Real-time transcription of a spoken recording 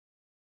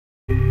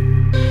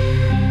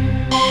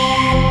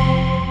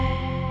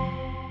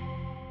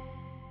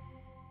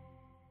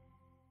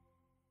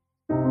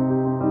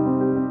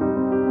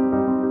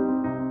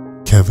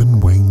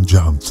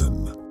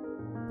Johnson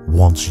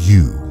wants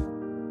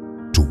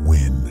you to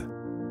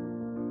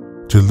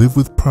win, to live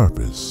with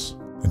purpose,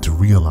 and to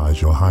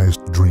realize your highest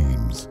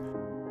dreams.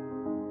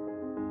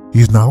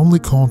 He is not only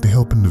called to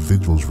help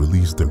individuals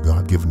release their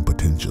God-given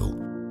potential,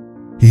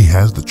 he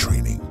has the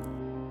training,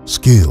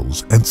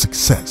 skills, and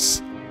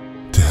success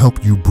to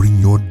help you bring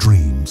your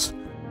dreams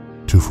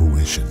to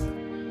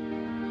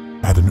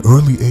fruition. At an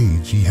early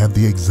age, he had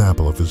the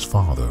example of his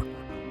father,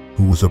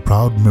 who was a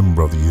proud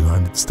member of the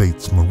United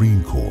States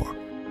Marine Corps,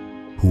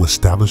 who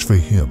established for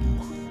him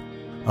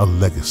a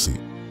legacy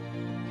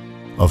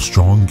of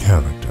strong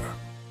character.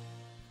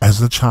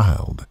 As a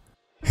child,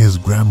 his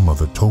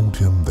grandmother told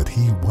him that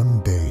he one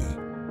day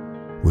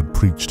would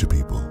preach to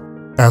people.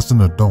 As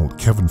an adult,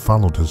 Kevin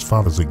followed his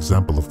father's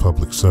example of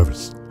public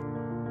service.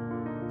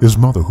 His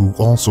mother, who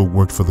also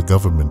worked for the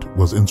government,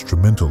 was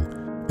instrumental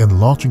in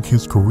launching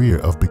his career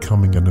of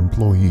becoming an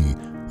employee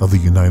of the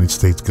United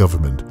States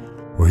government,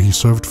 where he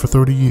served for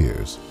 30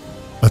 years,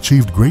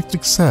 achieved great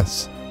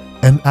success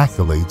and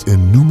accolades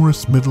in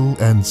numerous middle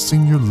and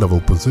senior level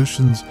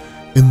positions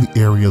in the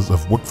areas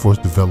of workforce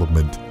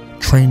development,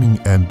 training,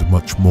 and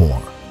much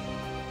more.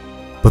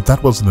 But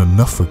that wasn't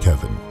enough for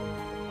Kevin.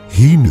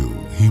 He knew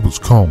he was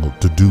called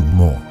to do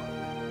more.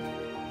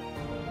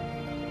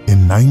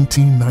 In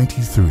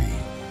 1993,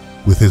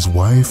 with his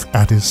wife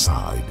at his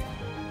side,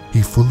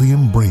 he fully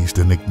embraced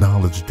and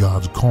acknowledged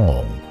God's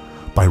call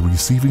by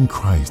receiving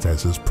Christ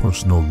as his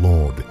personal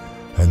Lord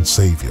and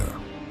Savior.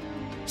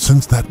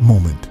 Since that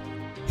moment,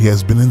 he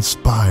has been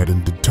inspired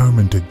and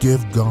determined to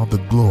give God the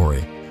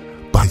glory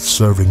by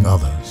serving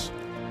others.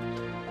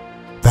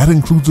 That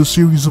includes a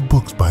series of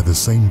books by the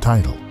same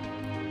title.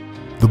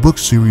 The book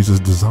series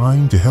is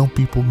designed to help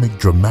people make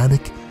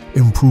dramatic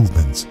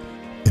improvements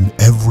in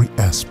every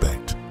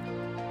aspect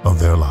of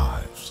their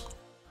lives.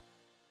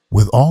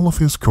 With all of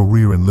his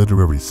career and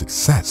literary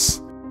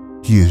success,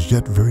 he is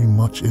yet very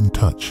much in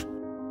touch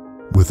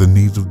with the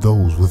needs of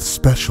those with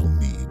special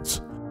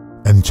needs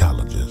and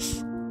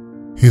challenges.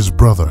 His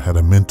brother had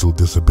a mental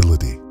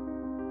disability.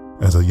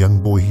 As a young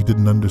boy, he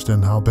didn't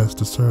understand how best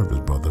to serve his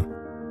brother.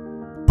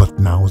 But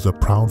now, as a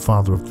proud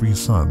father of 3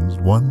 sons,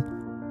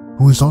 one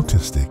who is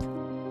autistic,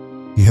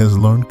 he has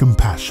learned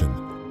compassion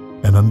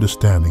and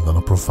understanding on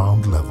a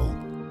profound level,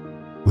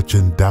 which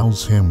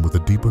endows him with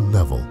a deeper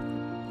level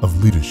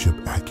of leadership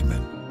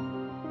acumen.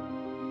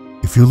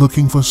 If you're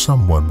looking for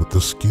someone with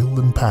the skill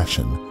and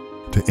passion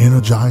to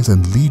energize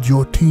and lead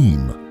your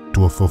team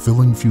to a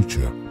fulfilling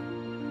future,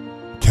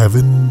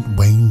 Kevin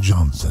Wayne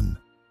Johnson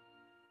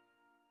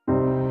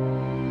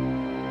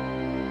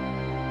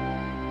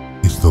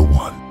is the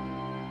one.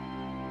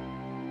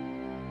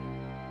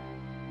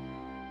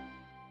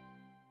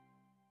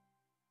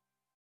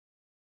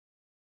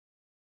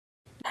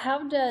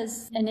 How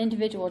does an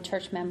individual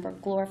church member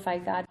glorify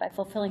God by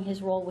fulfilling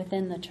his role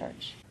within the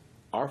church?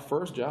 Our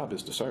first job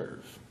is to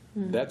serve.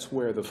 That's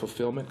where the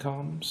fulfillment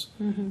comes.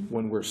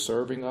 When we're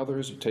serving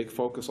others, you take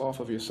focus off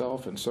of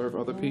yourself and serve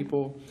other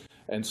people.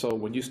 And so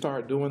when you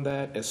start doing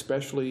that,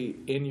 especially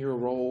in your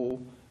role,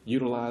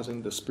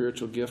 utilizing the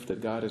spiritual gift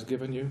that God has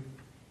given you,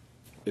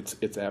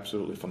 it's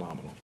absolutely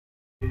phenomenal.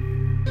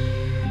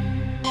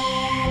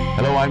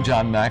 Hello, I'm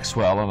John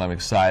Maxwell, and I'm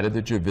excited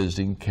that you're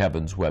visiting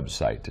Kevin's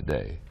website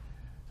today.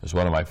 As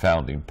one of my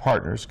founding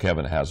partners,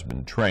 Kevin has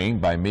been trained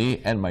by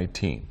me and my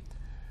team.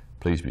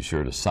 Please be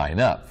sure to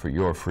sign up for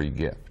your free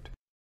gift.